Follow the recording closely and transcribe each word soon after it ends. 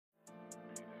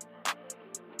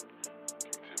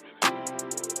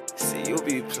You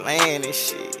be playing this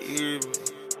shit, you hear me?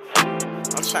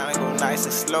 I'm tryna go nice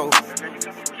and slow.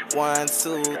 1,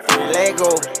 2, 3, let go.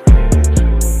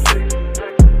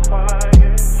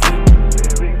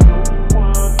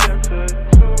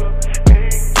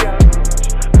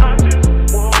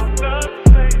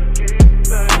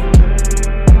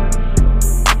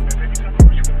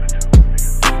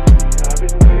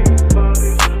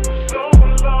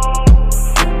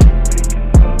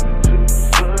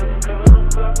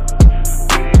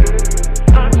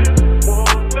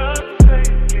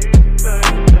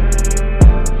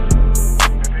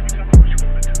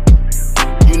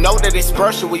 Know that it's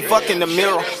special, we fuck in the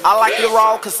mirror. I like it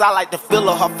raw cause I like to feel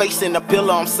her. Her face in the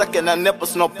pillow, I'm sucking her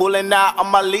nipples, no pulling out,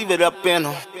 I'ma leave it up in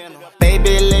her.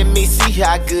 Baby, let me see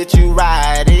how good you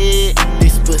ride it.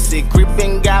 This pussy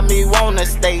gripping got me wanna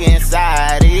stay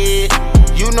inside it.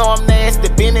 You know I'm nasty,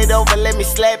 bend it over, let me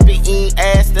slap it, eat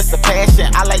ass, that's a passion.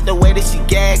 I like the way that she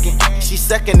gagging, she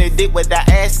sucking the dick without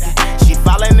asking. She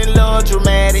falling in love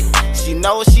dramatic, she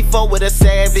knows she fuck with a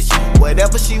savage.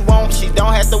 Whatever she wants, she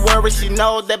don't have to worry, she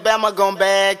knows that Bama gon'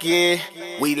 bag, yeah.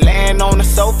 We land on the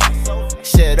sofa,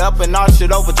 shut up and arch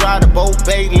it over, drive the boat,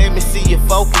 babe, let me see you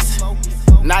focus.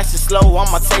 Nice and slow,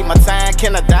 I'ma take my time,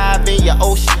 can I dive in your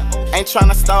ocean? Ain't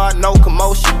tryna start no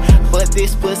commotion, but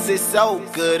this pussy's so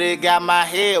good, it got my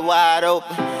head wide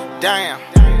open. Damn.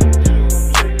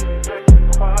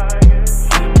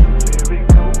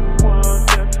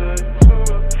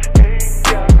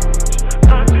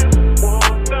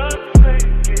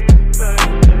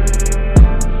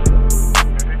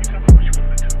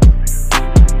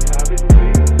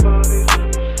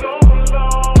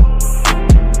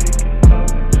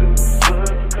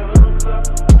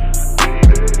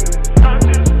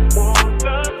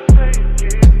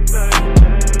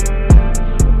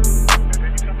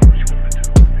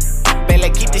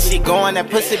 Going, that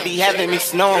pussy be having me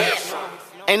snoring.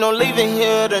 Ain't no leaving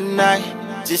here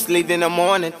tonight, just leave in the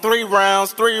morning. 3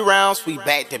 rounds, we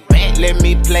back to back. Let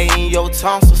me play in your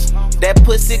tonsils. That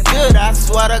pussy good, I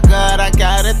swear to God, I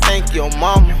gotta thank your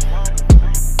mama.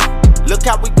 Look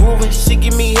how we groovin', she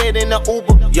give me head in the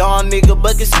Uber. Y'all nigga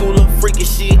bucket schooler, freakin'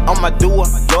 shit on my doer.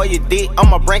 Lawyer dick,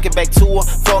 I'ma bring it back to her.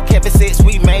 Fuck having sex,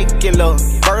 we making love.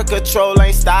 Birth control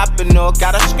ain't stopping her.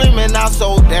 Got her screaming out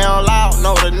so damn loud.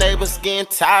 Know the neighbors getting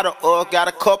tired of her. Got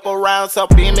a couple rounds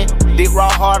up in me. Dick raw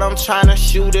hard, I'm tryna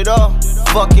shoot it up.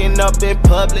 Fucking up in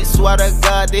public, swear to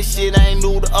God, this shit ain't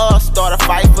new to us. Start a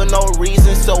fight for no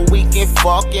reason, so we can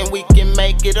fuck and we can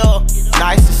make it up.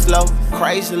 Nice and slow,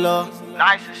 crazy love.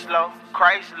 Nice and slow,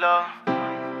 crazy love.